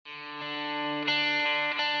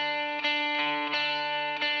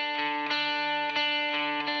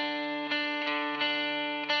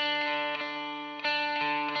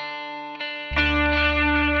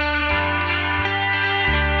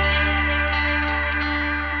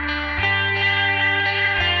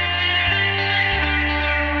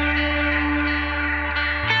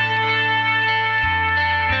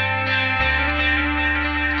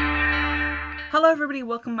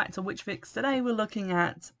welcome back to Witch Fix. Today we're looking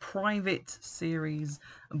at Private Series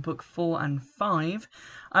Book 4 and 5.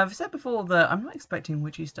 I've said before that I'm not expecting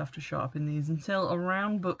witchy stuff to show up in these until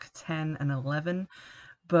around book 10 and 11.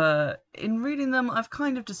 But in reading them, I've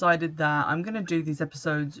kind of decided that I'm going to do these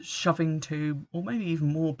episodes shoving two or maybe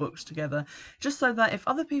even more books together, just so that if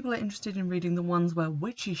other people are interested in reading the ones where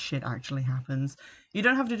witchy shit actually happens, you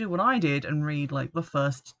don't have to do what I did and read like the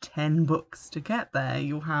first 10 books to get there.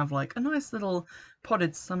 You'll have like a nice little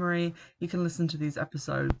potted summary. You can listen to these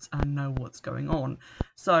episodes and know what's going on.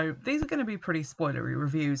 So these are going to be pretty spoilery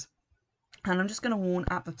reviews. And I'm just going to warn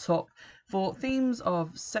at the top for themes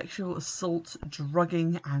of sexual assault,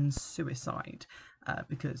 drugging, and suicide,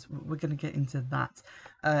 because we're going to get into that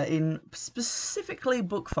in specifically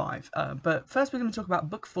book 5. But first we're going to talk about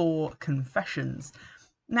book 4, Confessions.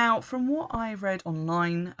 Now, from what I read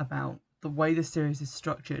online about the way the series is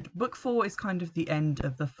structured, book 4 is kind of the end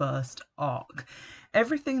of the first arc.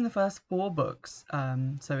 Everything in the first 4 books,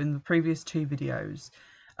 so in the previous 2 videos,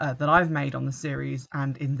 that I've made on the series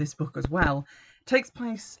and in this book as well, takes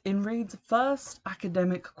place in Reed's first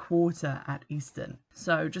academic quarter at Easton.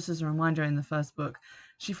 So just as a reminder, in the first book,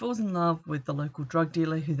 she falls in love with the local drug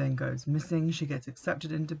dealer who then goes missing. She gets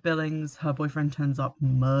accepted into Billings. Her boyfriend turns up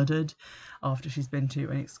murdered after she's been to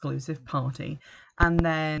an exclusive party. And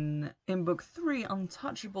then in book 3,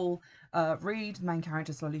 Untouchable, Reed, the main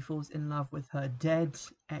character, slowly falls in love with her dead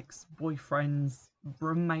ex-boyfriend's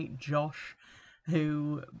roommate, Josh,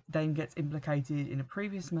 who then gets implicated in a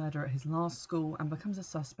previous murder at his last school and becomes a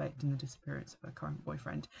suspect in the disappearance of her current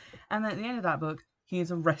boyfriend. And then at the end of that book, he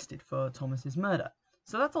is arrested for Thomas's murder.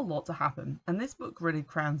 So that's a lot to happen, and this book really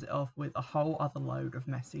crowns it off with a whole other load of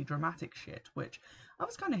messy, dramatic shit, which I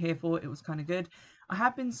was kind of here for. It was kind of good. I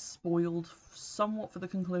have been spoiled somewhat for the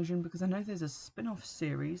conclusion because I know there's a spin-off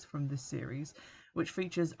series from this series which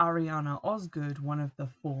features Ariana Osgood, one of the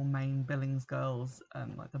 4 main Billings girls,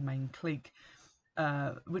 like the main clique,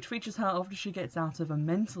 which features her after she gets out of a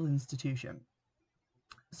mental institution.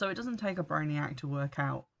 So it doesn't take a brainiac to work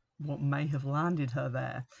out what may have landed her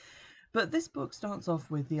there. But this book starts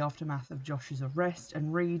off with the aftermath of Josh's arrest,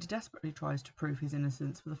 and Reed desperately tries to prove his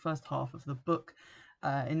innocence for the first half of the book,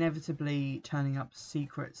 inevitably turning up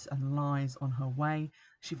secrets and lies on her way.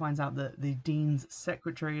 She finds out that the dean's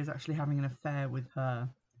secretary is actually having an affair with her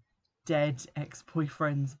dead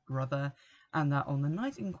ex-boyfriend's brother, and that on the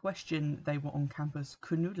night in question they were on campus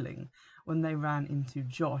canoodling when they ran into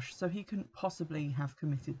Josh, so he couldn't possibly have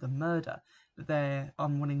committed the murder, but they're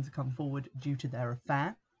unwilling to come forward due to their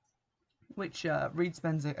affair, which Reed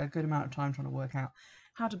spends a good amount of time trying to work out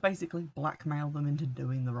how to basically blackmail them into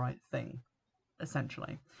doing the right thing,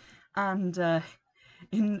 essentially. And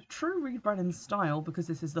in true Reed Braddon style, because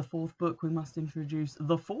this is the 4th book, we must introduce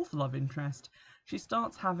the 4th love interest. She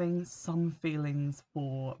starts having some feelings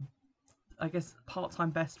for, I guess,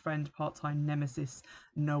 part-time best friend, part-time nemesis,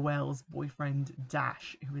 Noelle's boyfriend,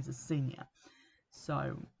 Dash, who is a senior.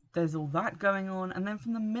 So there's all that going on, and then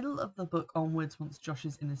from the middle of the book onwards, once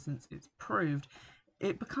Josh's innocence is proved,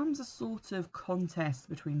 it becomes a sort of contest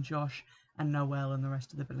between Josh and Noelle and the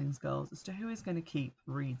rest of the Billings girls as to who is going to keep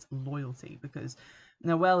Reed's loyalty, because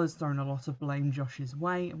Noelle has thrown a lot of blame Josh's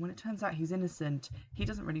way, and when it turns out he's innocent, he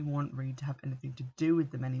doesn't really want Reed to have anything to do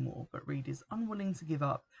with them anymore, but Reed is unwilling to give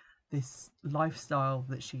up this lifestyle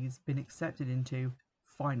that she's been accepted into,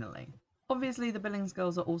 finally. Obviously, the Billings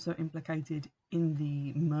girls are also implicated in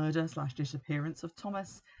the murder/disappearance of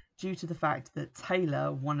Thomas, due to the fact that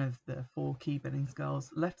Taylor, one of the 4 key Billings girls,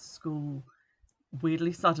 left school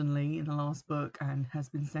weirdly suddenly in the last book and has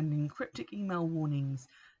been sending cryptic email warnings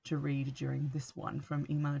to Reed during this one from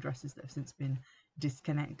email addresses that have since been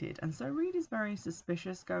disconnected. And so Reed is very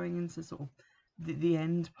suspicious going into sort of the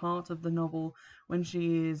end part of the novel, when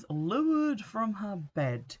she is lured from her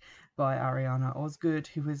bed by Ariana Osgood,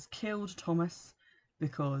 who has killed Thomas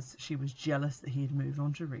because she was jealous that he had moved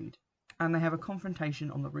on to Reed. And they have a confrontation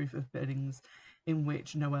on the roof of Billings in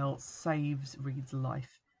which Noelle saves Reed's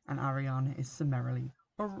life and Ariana is summarily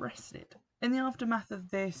arrested. In the aftermath of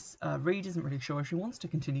this, Reed isn't really sure if she wants to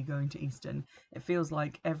continue going to Easton. It feels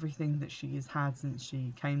like everything that she has had since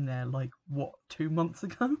she came there, like, what, 2 months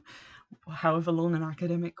ago? However long an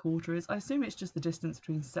academic quarter is. I assume it's just the distance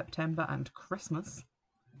between September and Christmas.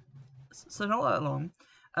 So not that long.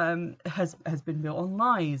 Has been built on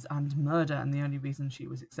lies and murder, and the only reason she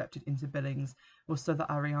was accepted into Billings was so that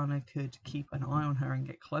Ariana could keep an eye on her and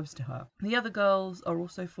get close to her. The other girls are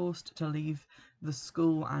also forced to leave the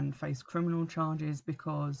school and face criminal charges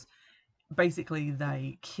because basically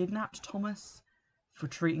they kidnapped Thomas for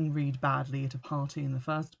treating Reed badly at a party in the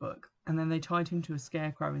first book, and then they tied him to a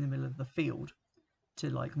scarecrow in the middle of the field to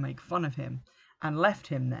like make fun of him. and left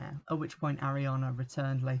him there, at which point Ariana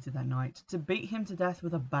returned later that night to beat him to death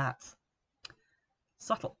with a bat.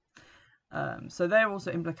 Subtle. So they're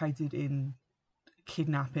also implicated in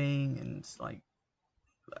kidnapping and like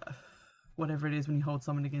whatever it is when you hold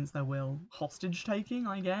someone against their will, hostage taking,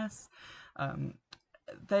 I guess.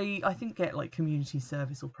 They, I think, get like community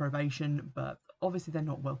service or probation, but obviously they're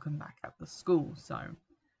not welcome back at the school. So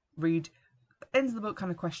Reid ends the book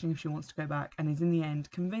kind of questioning if she wants to go back, and is in the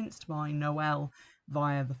end convinced by Noelle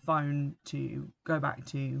via the phone to go back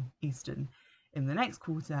to Easton in the next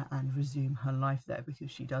quarter and resume her life there,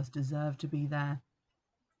 because she does deserve to be there,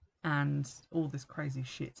 and all this crazy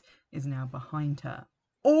shit is now behind her.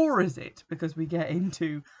 Or is it? Because we get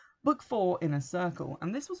into book 4, Inner Circle,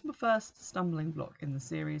 and this was the first stumbling block in the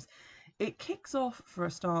series. It kicks off, for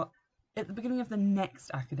a start, at the beginning of the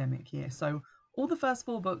next academic year. So all the first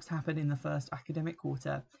 4 books happen in the first academic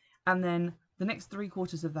quarter, and then the next 3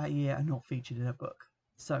 quarters of that year are not featured in a book.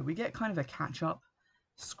 So we get kind of a catch-up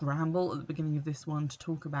scramble at the beginning of this one to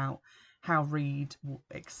talk about how Reid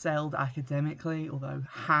excelled academically, although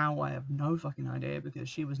how, I have no fucking idea, because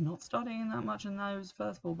she was not studying that much in those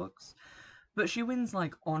first 4 books. But she wins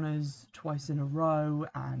like honours twice in a row,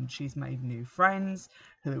 and she's made new friends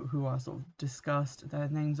who are sort of discussed. Their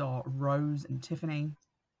names are Rose and Tiffany.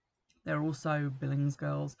 They're also Billings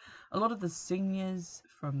girls. A lot of the seniors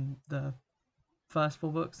from the first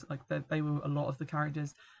 4 books, like they were a lot of the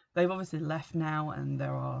characters. They've obviously left now, and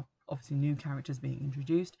there are obviously new characters being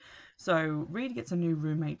introduced. So Reid gets a new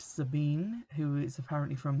roommate, Sabine, who is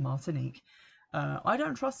apparently from Martinique. I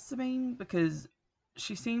don't trust Sabine because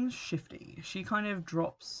she seems shifty. She kind of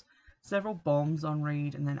drops several bombs on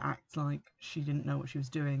Reid and then acts like she didn't know what she was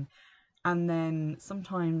doing. And then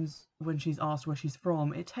sometimes when she's asked where she's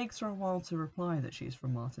from, it takes her a while to reply that she's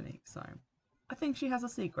from Martinique. So I think she has a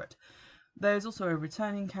secret. There's also a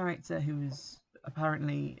returning character who is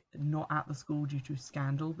apparently not at the school due to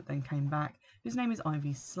scandal, but then came back. His name is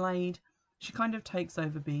Ivy Slade. She kind of takes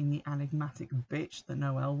over being the enigmatic bitch that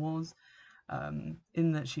Noelle was,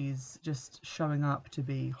 in that she's just showing up to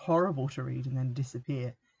be horrible to Reid and then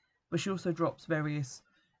disappear. But she also drops various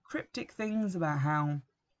cryptic things about how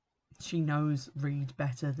she knows Reid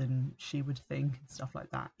better than she would think and stuff like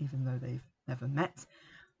that, even though they've never met.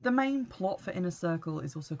 The main plot for Inner Circle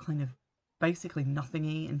is also kind of basically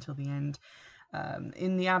nothingy until the end.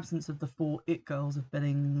 In the absence of the 4 it girls of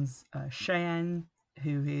Billings, Cheyenne,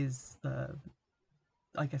 who is the,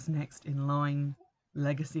 I guess, next in line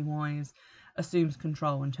legacy-wise, assumes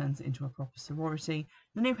control and turns it into a proper sorority.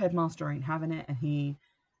 The new headmaster ain't having it, and he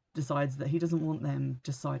decides that he doesn't want them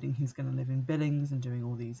deciding who's going to live in Billings and doing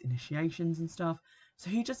all these initiations and stuff. So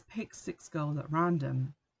he just picks 6 girls at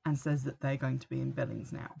random and says that they're going to be in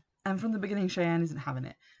Billings now. And from the beginning, Cheyenne isn't having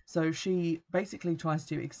it. So she basically tries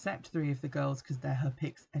to accept 3 of the girls because they're her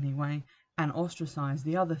picks anyway, and ostracize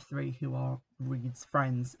the other 3 who are Reid's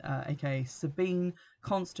friends, aka Sabine,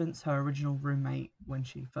 Constance, her original roommate when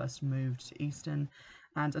she first moved to Easton,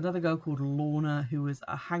 and another girl called Lorna, who was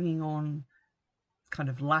a hanging-on kind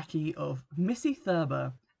of lackey of Missy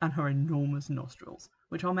Thurber and her enormous nostrils,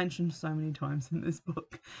 which I'll mention so many times in this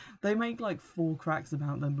book. They make like 4 cracks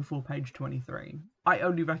about them before page 23. I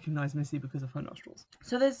only recognise Missy because of her nostrils.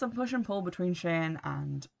 So there's some push and pull between Cheyenne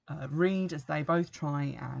and Reid as they both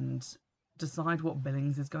try and decide what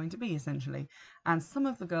Billings is going to be, essentially. And some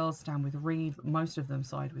of the girls stand with Reid, but most of them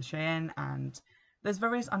side with Cheyenne, and there's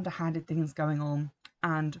various underhanded things going on.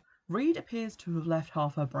 And Reid appears to have left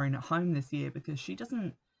half her brain at home this year because she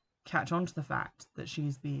doesn't catch on to the fact that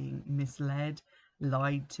she's being misled,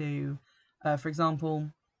 lied to. For example,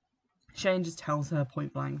 Cheyenne just tells her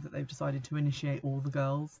point blank that they've decided to initiate all the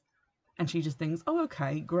girls, and she just thinks, oh,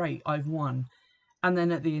 okay, great, I've won. And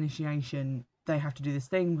then at the initiation, they have to do this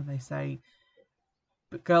thing where they say,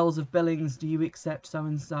 but girls of Billings, do you accept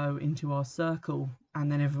so-and-so into our circle?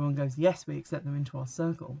 And then everyone goes, yes, we accept them into our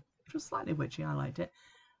circle, which was slightly witchy, I liked it.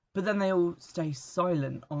 But then they all stay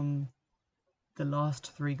silent on the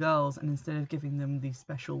last 3 girls, and instead of giving them the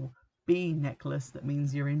special bee necklace that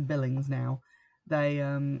means you're in Billings now, they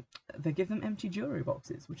give them empty jewellery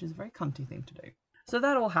boxes, which is a very cunty thing to do. So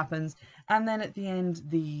that all happens, and then at the end,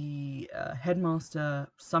 the headmaster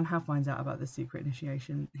somehow finds out about the secret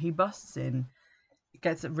initiation. He busts in,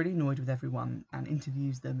 gets really annoyed with everyone, and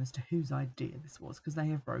interviews them as to whose idea this was, because they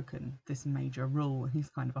have broken this major rule, and he's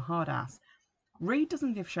kind of a hard ass. Reid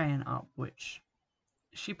doesn't give Cheyenne up, which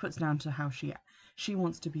she puts down to how she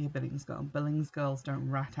wants to be a Billings girl. Billings girls don't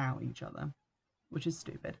rat out each other, which is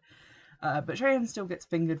stupid. But Cheyenne still gets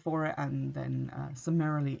fingered for it and then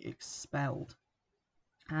summarily expelled.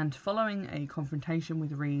 And following a confrontation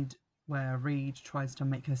with Reid, where Reid tries to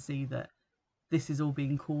make her see that this is all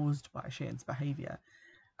being caused by Cheyenne's behaviour.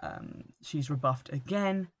 She's rebuffed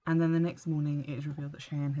again, and then the next morning it is revealed that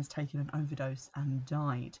Cheyenne has taken an overdose and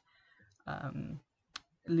died,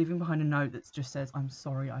 leaving behind a note that just says, "I'm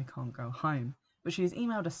sorry, I can't go home." But she has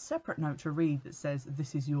emailed a separate note to Reed that says,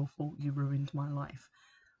 "This is your fault, you ruined my life,"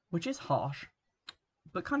 which is harsh,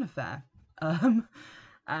 but kind of fair.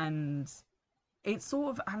 And it's sort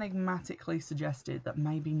of enigmatically suggested that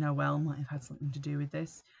maybe Noelle might have had something to do with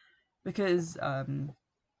this, because Reed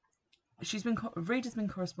has been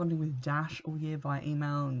corresponding with Dash all year via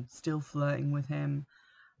email and still flirting with him.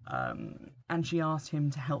 And she asked him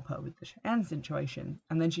to help her with the Cheyenne situation.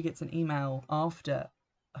 And then she gets an email after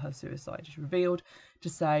her suicide is revealed to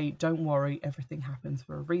say, "Don't worry, everything happens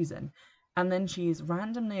for a reason." And then she is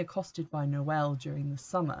randomly accosted by Noelle during the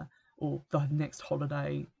summer, or the next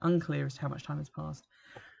holiday, unclear as to how much time has passed,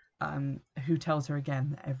 who tells her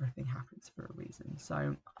again that everything happens for a reason.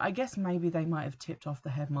 So I guess maybe they might have tipped off the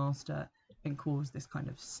headmaster and caused this kind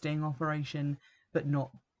of sting operation, but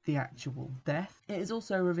not the actual death. It is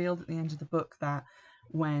also revealed at the end of the book that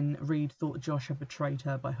when Reed thought Josh had betrayed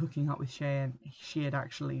her by hooking up with Cheyenne, she had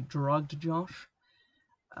actually drugged Josh,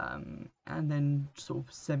 and then sort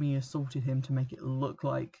of semi-assaulted him to make it look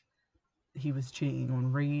like he was cheating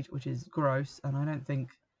on Reed, which is gross, and I don't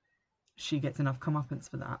think she gets enough comeuppance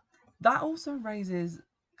for that. That also raises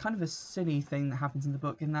kind of a silly thing that happens in the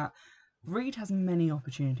book, in that Reed has many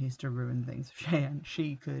opportunities to ruin things for Cheyenne.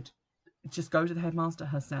 She could just go to the headmaster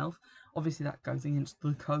herself. Obviously that goes against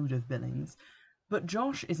the code of Billings. But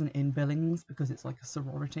Josh isn't in Billings because it's like a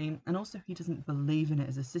sorority, and also he doesn't believe in it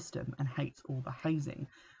as a system and hates all the hazing.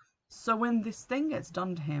 So when this thing gets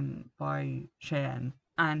done to him by Cheyenne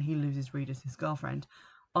and he loses Reed as his girlfriend,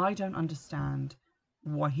 I don't understand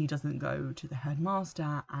why he doesn't go to the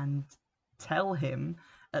headmaster and tell him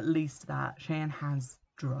at least that Cheyenne has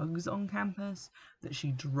drugs on campus, that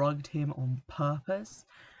she drugged him on purpose,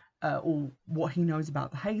 or what he knows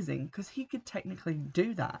about the hazing, because he could technically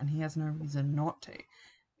do that and he has no reason not to,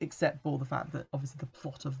 except for the fact that obviously the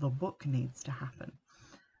plot of the book needs to happen.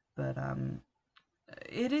 But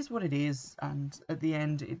it is what it is, and at the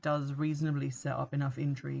end it does reasonably set up enough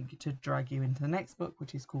intrigue to drag you into the next book,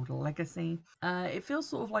 which is called Legacy. It feels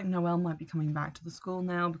sort of like Noelle might be coming back to the school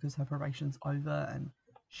now because her probation's over and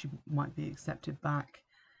she might be accepted back.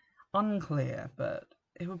 Unclear, but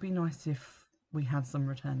it would be nice if we had some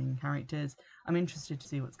returning characters. I'm interested to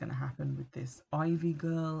see what's going to happen with this Ivy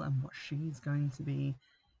girl and what she's going to be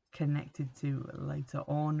connected to later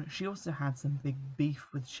on. She also had some big beef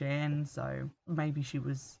with Cheyenne, so maybe she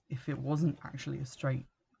was, if it wasn't actually a straight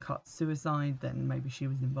cut suicide, then maybe she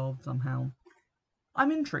was involved somehow.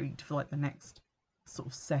 I'm intrigued for like the next sort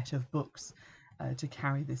of set of books to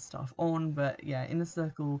carry this stuff on, but yeah, Inner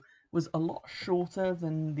Circle was a lot shorter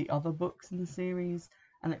than the other books in the series,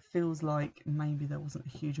 and it feels like maybe there wasn't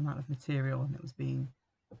a huge amount of material and it was being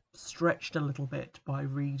stretched a little bit by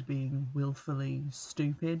Reed being willfully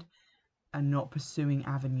stupid and not pursuing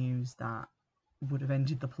avenues that would have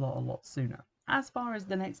ended the plot a lot sooner. As far as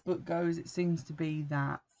the next book goes, it seems to be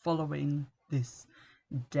that following this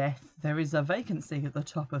death, there is a vacancy at the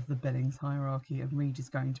top of the Billings hierarchy and Reed is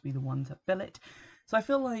going to be the one to fill it. So I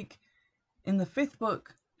feel like in the 5th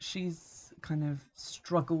book, she's kind of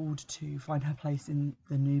struggled to find her place in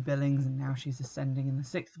the new Billings, and now she's ascending in the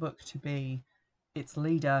 6th book to be its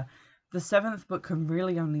leader. The 7th book can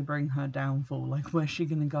really only bring her downfall. Like, where's she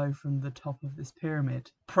going to go from the top of this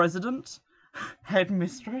pyramid? President?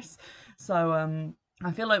 Headmistress? So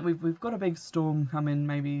I feel like we've got a big storm coming,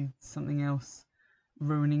 maybe something else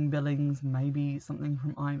ruining Billings, maybe something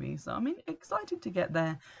from Ivy. So I'm excited to get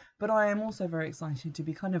there, but I am also very excited to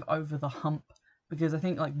be kind of over the hump, because I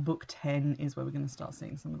think like book 10 is where we're going to start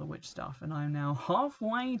seeing some of the witch stuff, and I'm now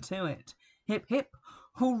halfway to it. Hip hip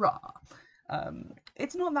hurrah!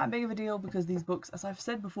 It's not that big of a deal because these books, as I've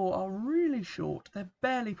said before, are really short. They're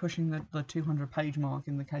barely pushing the 200-page mark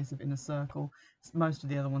in the case of Inner Circle. Most of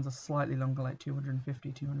the other ones are slightly longer, like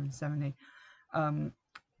 250, 270.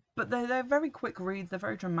 But they're very quick reads, they're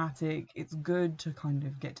very dramatic. It's good to kind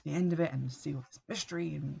of get to the end of it and see all this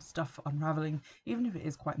mystery and stuff unraveling, even if it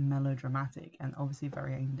is quite melodramatic and obviously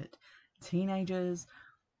very aimed at teenagers.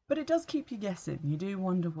 But it does keep you guessing. You do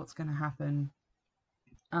wonder what's going to happen.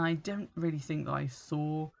 I don't really think that I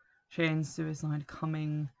saw Cheyenne's suicide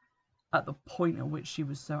coming at the point at which she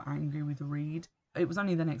was so angry with Reed. It was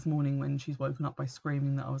only the next morning when she's woken up by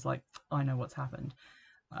screaming that I was like, I know what's happened.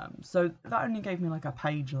 So that only gave me like a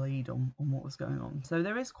page lead on what was going on. So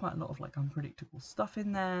there is quite a lot of like unpredictable stuff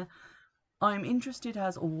in there. I'm interested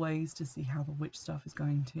as always to see how the witch stuff is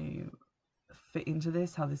going to fit into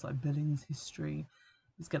this, how this like Billings history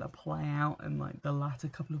is going to play out in like the latter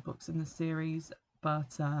couple of books in the series,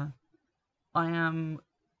 but I am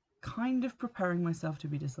kind of preparing myself to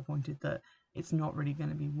be disappointed that it's not really going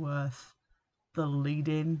to be worth the lead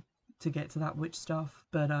in to get to that witch stuff,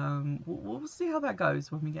 but we'll see how that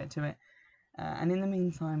goes when we get to it. And in the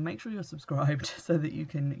meantime, make sure you're subscribed so that you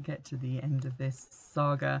can get to the end of this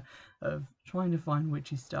saga of trying to find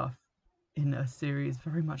witchy stuff in a series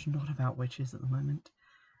very much not about witches at the moment.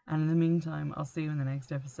 And in the meantime, I'll see you in the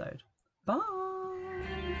next episode.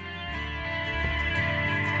 Bye!